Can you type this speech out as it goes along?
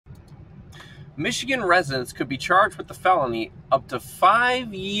Michigan residents could be charged with the felony up to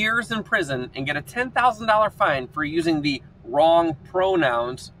 5 years in prison and get a $10,000 fine for using the wrong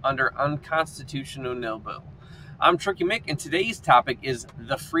pronouns under unconstitutional nil bill. I'm Tricky Mick, and today's topic is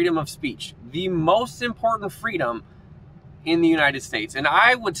the freedom of speech, the most important freedom in the United States. And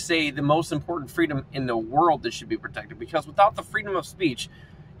I would say the most important freedom in the world that should be protected, because without the freedom of speech,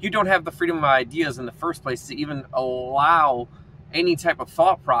 you don't have the freedom of ideas in the first place to even allow any type of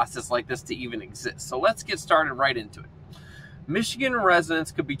thought process like this to even exist. So let's get started right into it. Michigan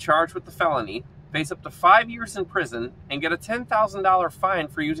residents could be charged with the felony, face up to 5 years in prison, and get a $10,000 fine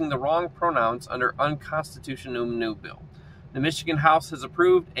for using the wrong pronouns under unconstitutional new bill. The Michigan House has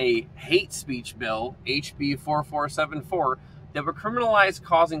approved a hate speech bill, HB 4474, that would criminalize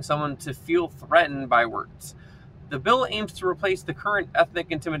causing someone to feel threatened by words. The bill aims to replace the current Ethnic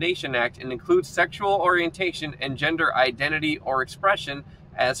Intimidation Act and includes sexual orientation and gender identity or expression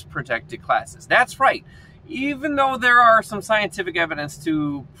as protected classes. That's right. Even though there are some scientific evidence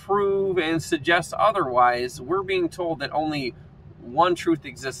to prove and suggest otherwise, we're being told that only one truth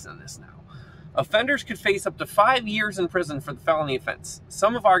exists in this now. Offenders could face up to 5 years in prison for the felony offense.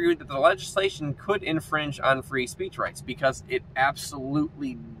 Some have argued that the legislation could infringe on free speech rights, because it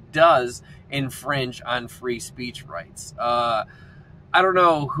absolutely does infringe on free speech rights. I don't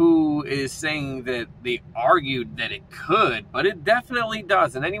know who is saying that they argued that it could, but it definitely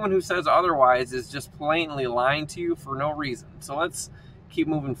does. And anyone who says otherwise is just blatantly lying to you for no reason. So let's keep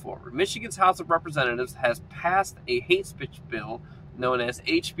moving forward. Michigan's House of Representatives has passed a hate speech bill known as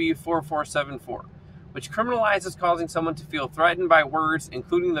HB 4474, which criminalizes causing someone to feel threatened by words,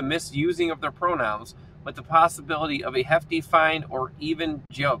 including the misusing of their pronouns, with the possibility of a hefty fine or even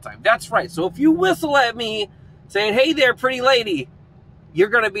jail time. That's right. So if you whistle at me saying, "Hey there, pretty lady," you're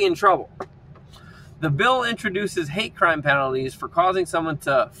going to be in trouble. The bill introduces hate crime penalties for causing someone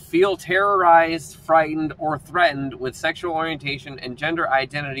to feel terrorized, frightened, or threatened with sexual orientation and gender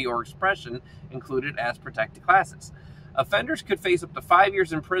identity or expression included as protected classes. Offenders could face up to 5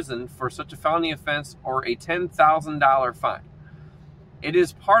 years in prison for such a felony offense or a $10,000 fine. It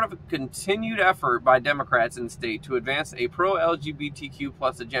is part of a continued effort by Democrats in the state to advance a pro-LGBTQ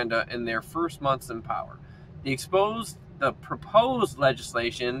plus agenda in their first months in power. The proposed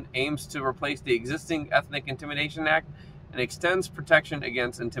legislation aims to replace the existing Ethnic Intimidation Act and extends protection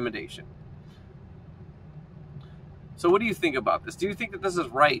against intimidation. So what do you think about this? Do you think that this is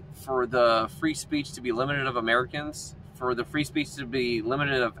right for the free speech to be limited of Americans? For the free speech to be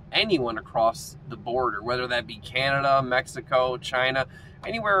limited of anyone across the border, whether that be Canada, Mexico, China,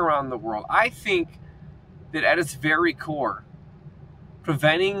 anywhere around the world? I think that at its very core,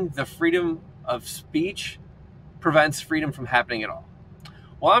 preventing the freedom of speech prevents freedom from happening at all.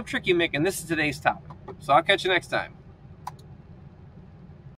 Well, I'm Tricky Mick, and this is today's topic. So I'll catch you next time.